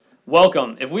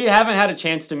Welcome. If we haven't had a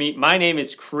chance to meet, my name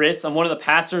is Chris. I'm one of the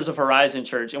pastors of Horizon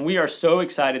Church, and we are so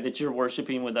excited that you're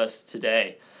worshiping with us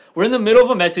today. We're in the middle of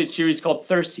a message series called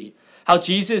Thirsty, how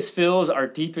Jesus fills our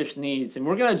deepest needs. And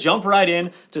we're going to jump right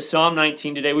in to Psalm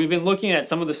 19 today. We've been looking at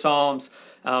some of the Psalms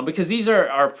because these are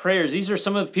our prayers. These are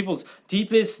some of people's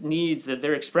deepest needs that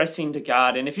they're expressing to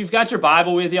God. And if you've got your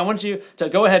Bible with you, I want you to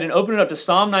go ahead and open it up to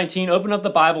Psalm 19, open up the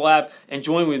Bible app, and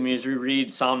join with me as we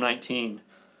read Psalm 19.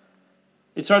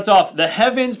 It starts off, the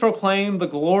heavens proclaim the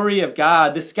glory of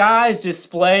God. The skies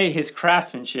display his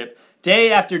craftsmanship.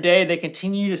 Day after day, they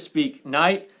continue to speak.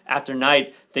 Night after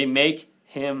night, they make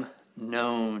him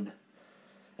known.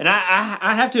 And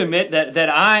I have to admit that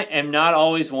I am not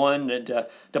always one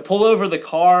to pull over the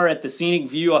car at the scenic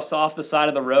view off the side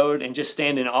of the road and just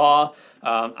stand in awe.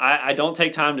 I don't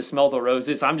take time to smell the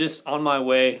roses. I'm just on my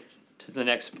way to the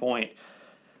next point.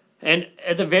 And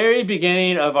at the very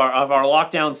beginning of our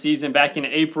lockdown season, back in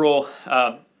April,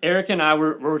 Eric and I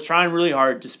were trying really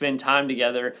hard to spend time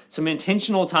together, some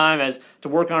intentional time to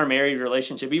work on our married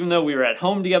relationship. Even though we were at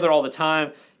home together all the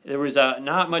time, there was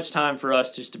not much time for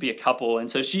us just to be a couple.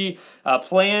 And so she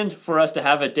planned for us to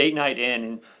have a date night in.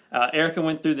 And Erica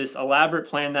went through this elaborate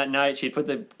plan that night. She had put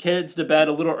the kids to bed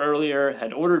a little earlier,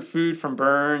 had ordered food from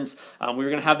Burns. We were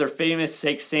going to have their famous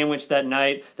steak sandwich that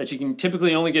night that you can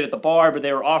typically only get at the bar, but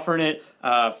they were offering it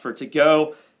for to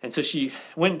go. And so she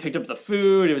went and picked up the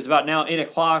food. It was about now 8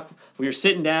 o'clock. We were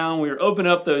sitting down. We were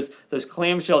opening up those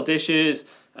clamshell dishes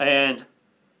and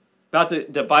about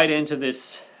to bite into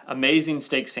this amazing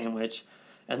steak sandwich.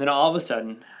 And then all of a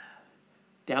sudden,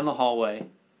 down the hallway,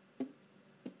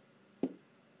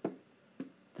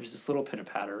 there's this little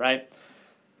pitter-patter, right?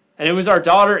 And it was our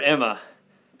daughter, Emma.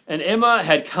 And Emma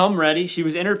had come ready. She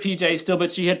was in her PJs still,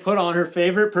 but she had put on her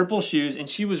favorite purple shoes, and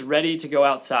she was ready to go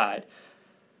outside.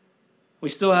 We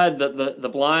still had the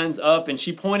blinds up, and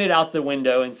she pointed out the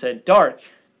window and said, "Dark,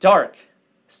 dark,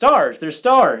 stars, there's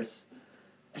stars."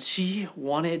 And she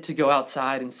wanted to go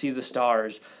outside and see the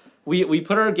stars. We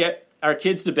put our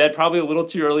kids to bed probably a little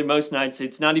too early most nights.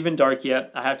 It's not even dark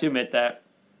yet. I have to admit that.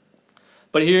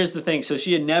 But here's the thing. So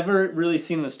she had never really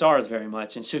seen the stars very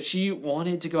much. And so she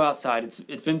wanted to go outside. It's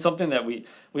been something that we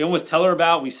almost tell her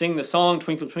about. We sing the song,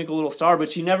 Twinkle, Twinkle, Little Star. But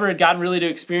she never had gotten really to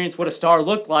experience what a star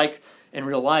looked like in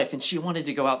real life. And she wanted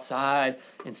to go outside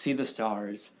and see the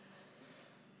stars.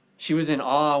 She was in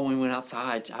awe when we went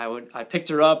outside. I picked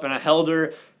her up and I held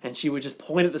her. And she would just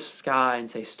point at the sky and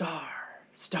say, "Star,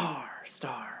 star,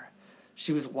 star."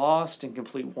 She was lost in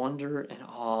complete wonder and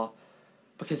awe,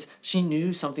 because she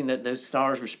knew something that those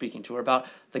stars were speaking to her about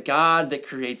the God that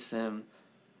creates them.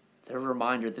 They're a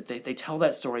reminder that they tell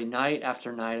that story night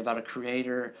after night about a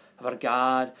creator, about a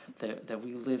God that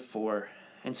we live for.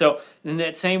 And so in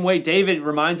that same way, David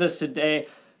reminds us today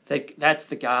that that's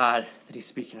the God that he's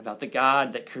speaking about, the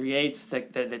God that creates,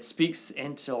 that speaks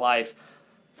into life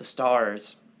the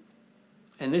stars.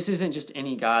 And this isn't just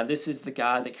any God. This is the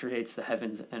God that creates the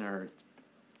heavens and earth.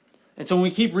 And so when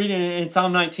we keep reading in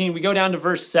Psalm 19, we go down to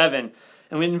verse 7.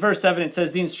 And in verse 7 it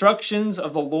says, "The instructions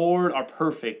of the Lord are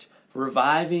perfect,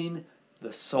 reviving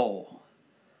the soul."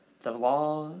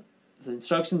 The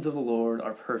instructions of the Lord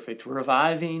are perfect,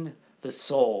 reviving the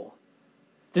soul.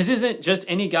 This isn't just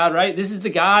any God, right? This is the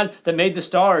God that made the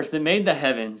stars, that made the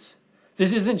heavens.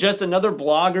 This isn't just another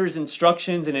blogger's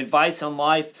instructions and advice on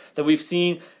life that we've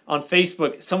seen on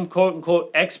Facebook, some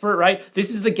quote-unquote expert, right?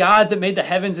 This is the God that made the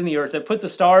heavens and the earth, that put the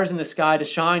stars in the sky to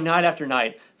shine night after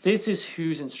night. This is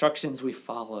whose instructions we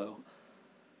follow.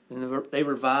 And they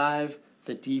revive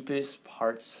the deepest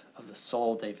parts of the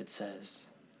soul, David says.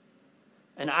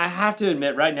 And I have to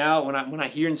admit, right now, when I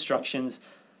hear instructions,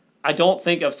 I don't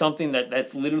think of something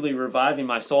that's literally reviving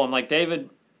my soul. I'm like, David,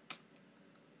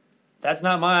 that's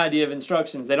not my idea of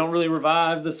instructions. They don't really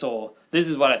revive the soul. This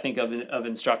is what I think of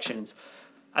instructions.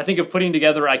 I think of putting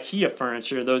together IKEA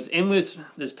furniture, those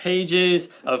pages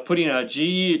of putting a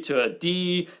G to a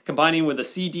D, combining with a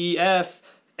C, D, F,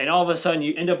 and all of a sudden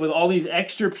you end up with all these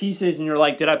extra pieces and you're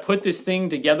like, did I put this thing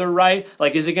together right?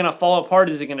 Like, is it going to fall apart?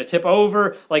 Is it going to tip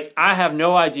over? Like, I have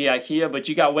no idea, IKEA, but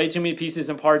you got way too many pieces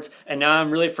and parts, and now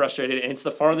I'm really frustrated, and it's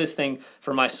the farthest thing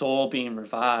from my soul being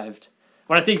revived.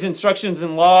 When I think of instructions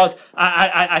and laws,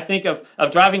 I think of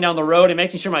driving down the road and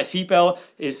making sure my seatbelt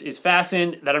is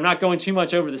fastened, that I'm not going too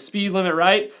much over the speed limit,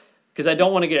 right? Because I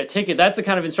don't want to get a ticket. That's the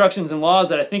kind of instructions and laws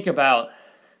that I think about.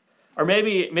 Or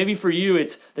maybe for you,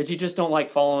 it's that you just don't like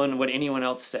following what anyone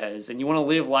else says, and you want to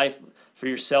live life for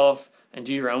yourself and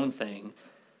do your own thing.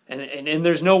 And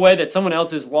there's no way that someone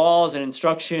else's laws and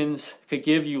instructions could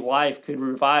give you life, could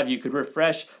revive you, could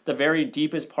refresh the very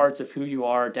deepest parts of who you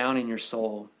are down in your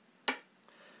soul.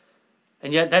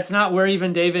 And yet that's not where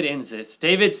even David ends this.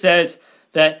 David says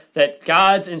that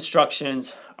God's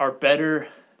instructions are better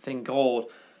than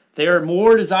gold. They are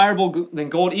more desirable than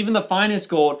gold, even the finest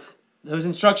gold. Those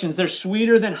instructions, they're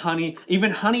sweeter than honey,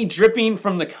 even honey dripping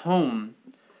from the comb.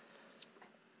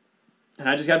 And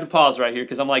I just got to pause right here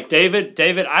because I'm like, David,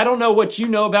 I don't know what you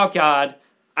know about God.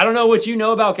 I don't know what you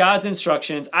know about God's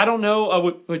instructions. I don't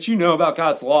know what you know about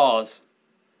God's laws.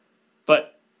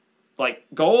 But like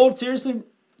gold, seriously?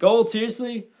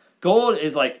 Gold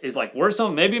is like worth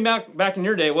some. Maybe back in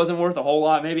your day it wasn't worth a whole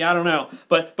lot. Maybe, I don't know.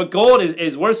 But gold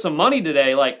is worth some money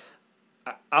today. Like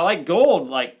I like gold.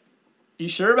 Like, you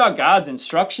sure about God's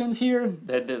instructions here?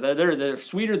 They're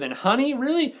sweeter than honey,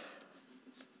 really?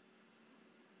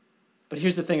 But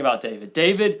here's the thing about David.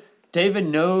 David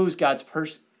knows God's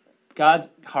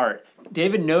heart.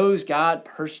 David knows God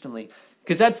personally.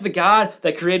 Because that's the God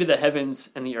that created the heavens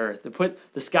and the earth, that put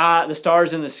the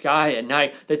stars in the sky at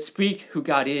night, that speak who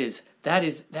God is. That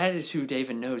is who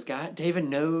David knows. David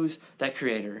knows that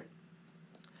creator.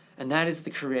 And that is the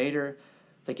creator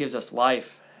that gives us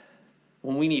life.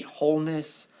 When we need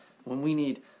wholeness, when we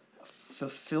need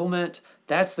fulfillment,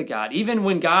 that's the God. Even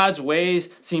when God's ways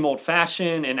seem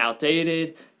old-fashioned and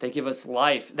outdated, they give us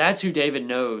life. That's who David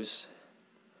knows.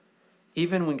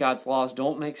 Even when God's laws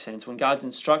don't make sense, when God's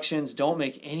instructions don't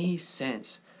make any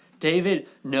sense, David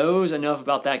knows enough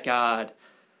about that God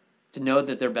to know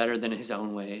that they're better than his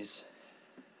own ways.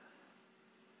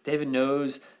 David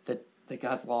knows that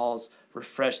God's laws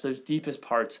refresh those deepest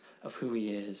parts of who he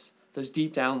is, those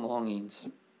deep down longings.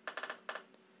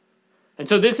 And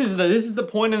so this is the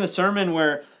point in the sermon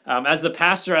where, as the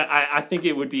pastor, I think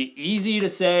it would be easy to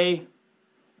say,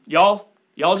 y'all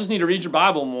just need to read your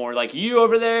Bible more. Like, you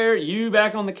over there, you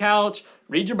back on the couch,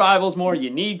 read your Bibles more. You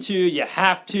need to, you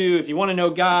have to. If you want to know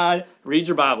God, read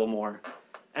your Bible more.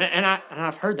 And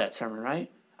I've heard that sermon, right?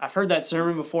 I've heard that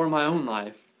sermon before in my own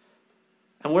life.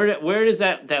 And where does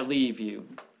that leave you?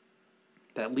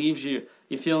 That leaves you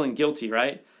feeling guilty,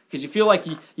 right? Because you feel like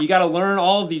you got to learn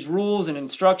all of these rules and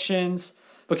instructions.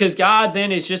 Because God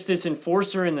then is just this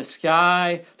enforcer in the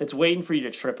sky that's waiting for you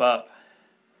to trip up.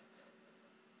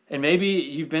 And maybe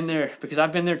you've been there, because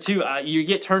I've been there too. You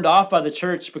get turned off by the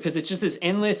church because it's just this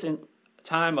endless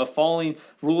time of following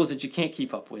rules that you can't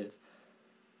keep up with.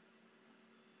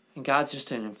 And God's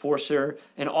just an enforcer.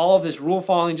 And all of this rule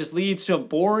following just leads to a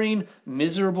boring,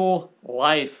 miserable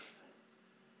life.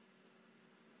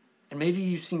 And maybe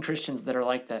you've seen Christians that are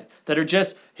like that are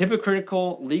just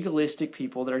hypocritical, legalistic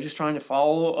people that are just trying to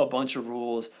follow a bunch of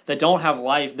rules, that don't have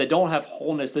life, that don't have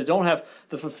wholeness, that don't have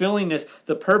the fulfillingness,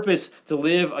 the purpose to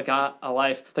live a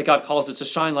life that God calls us to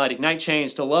shine light, ignite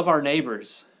change, to love our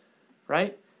neighbors,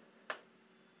 right?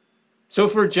 So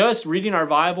if we're just reading our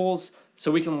Bibles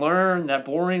so we can learn that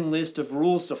boring list of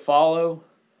rules to follow,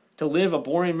 to live a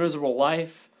boring, miserable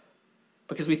life,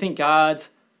 because we think God's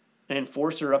an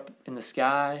enforcer up in the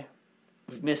sky,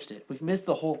 we've missed it. We've missed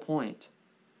the whole point.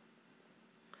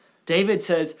 David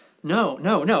says, no.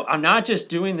 I'm not just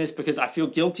doing this because I feel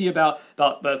guilty about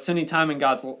spending time in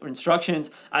God's instructions.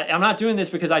 I'm not doing this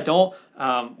because I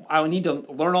need to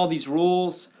learn all these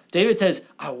rules. David says,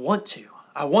 I want to.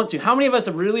 How many of us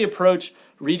have really approached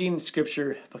reading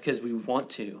Scripture because we want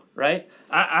to, right?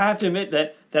 I have to admit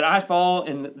that I fall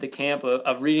in the camp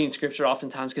of reading Scripture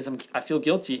oftentimes because I feel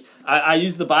guilty. I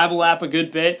use the Bible app a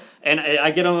good bit, and I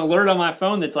get an alert on my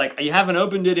phone that's like, you haven't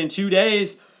opened it in 2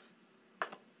 days.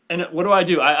 And what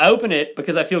do? I open it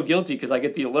because I feel guilty because I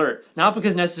get the alert. Not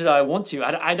because necessarily I want to.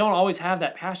 I don't always have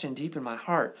that passion deep in my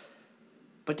heart.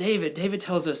 But David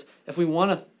tells us if we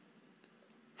want to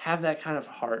have that kind of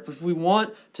heart, if we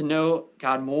want to know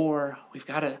God more, we've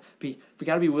got to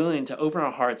be willing to open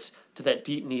our hearts to that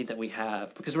deep need that we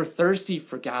have, because we're thirsty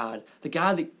for God, the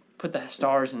God that put the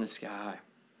stars in the sky.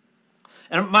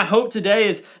 And my hope today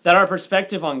is that our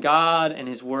perspective on God and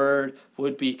His Word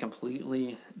would be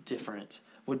completely different.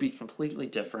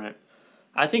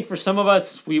 I think for some of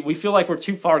us, we feel like we're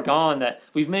too far gone, that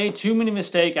we've made too many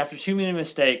mistake after too many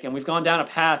mistake, and we've gone down a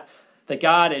path that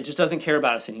God, it just doesn't care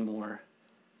about us anymore.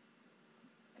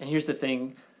 And here's the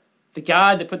thing, the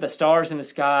God that put the stars in the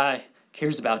sky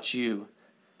cares about you.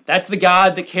 That's the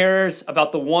God that cares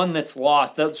about the one that's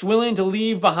lost, that's willing to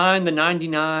leave behind the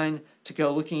 99 to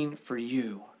go looking for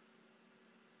you.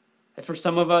 And for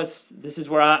some of us, this is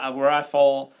where I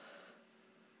fall.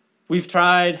 We've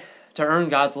tried to earn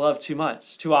God's love too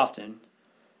much, too often.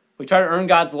 We try to earn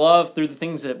God's love through the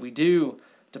things that we do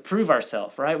to prove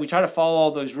ourselves, right? We try to follow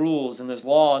all those rules and those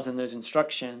laws and those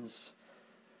instructions.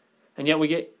 And yet we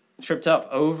get tripped up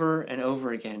over and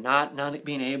over again, not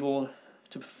being able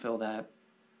to fulfill that.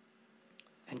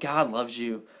 And God loves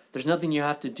you There's nothing you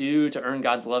have to do to earn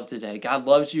God's love today. God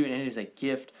loves you, and it is a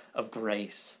gift of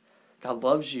grace. God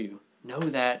loves you. Know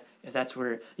that if that's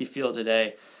where you feel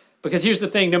today. Because here's the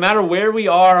thing, no matter where we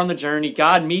are on the journey,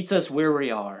 God meets us where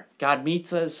we are. God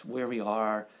meets us where we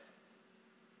are.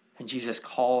 And Jesus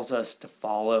calls us to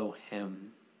follow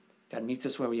him. God meets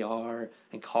us where we are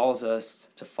and calls us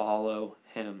to follow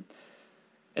him.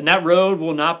 And that road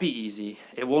will not be easy.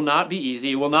 It will not be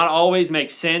easy. It will not always make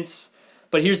sense.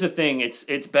 But here's the thing,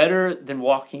 it's better than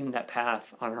walking that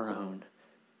path on our own.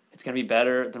 It's going to be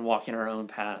better than walking our own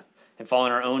path and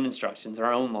following our own instructions,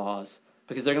 our own laws,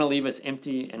 because they're going to leave us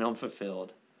empty and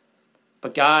unfulfilled.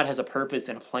 But God has a purpose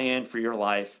and a plan for your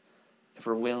life if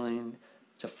we're willing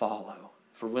to follow.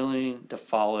 If we're willing to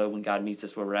follow when God meets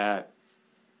us where we're at.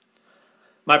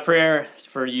 My prayer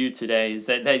for you today is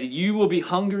that you will be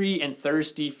hungry and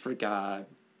thirsty for God.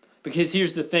 Because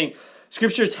here's the thing.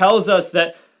 Scripture tells us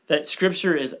that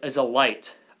Scripture is a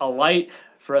light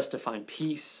for us to find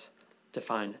peace, to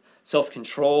find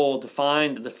self-control, to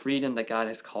find the freedom that God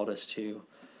has called us to.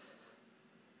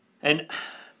 And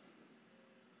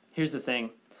here's the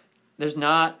thing. There's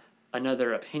not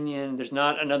another opinion. There's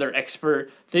not another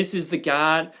expert. This is the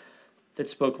God that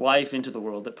spoke life into the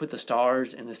world, that put the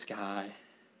stars in the sky.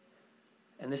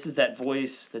 And this is that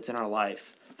voice that's in our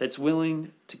life, that's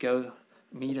willing to go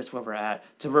meet us where we're at,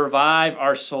 to revive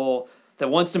our soul, that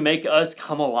wants to make us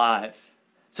come alive.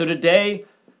 So today,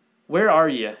 where are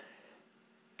you?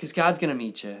 Because God's going to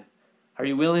meet you. Are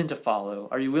you willing to follow?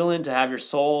 Are you willing to have your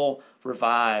soul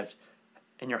revived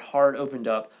and your heart opened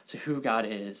up to who God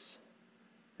is?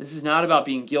 This is not about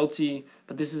being guilty,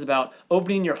 but this is about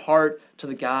opening your heart to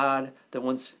the God that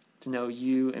wants to know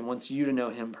you and wants you to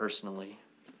know him personally.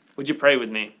 Would you pray with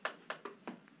me?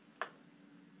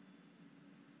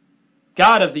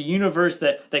 God of the universe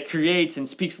that creates and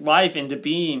speaks life into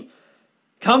being,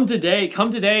 come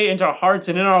today into our hearts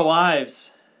and in our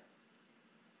lives.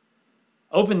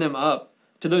 Open them up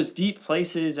to those deep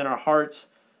places in our hearts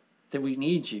that we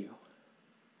need you.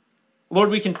 Lord,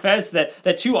 we confess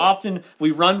that too often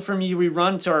we run from you, we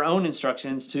run to our own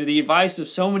instructions, to the advice of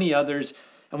so many others,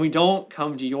 and we don't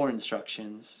come to your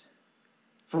instructions.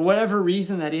 For whatever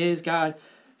reason that is, God,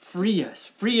 free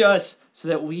us so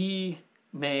that we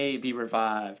may be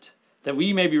revived, that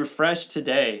we may be refreshed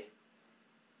today.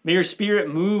 May your Spirit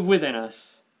move within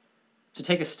us to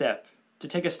take a step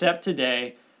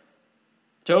today,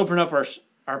 to open up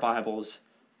our Bibles,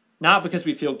 not because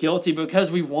we feel guilty, but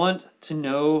because we want to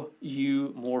know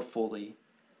you more fully.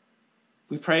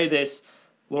 We pray this,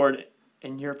 Lord,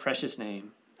 in your precious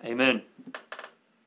name. Amen.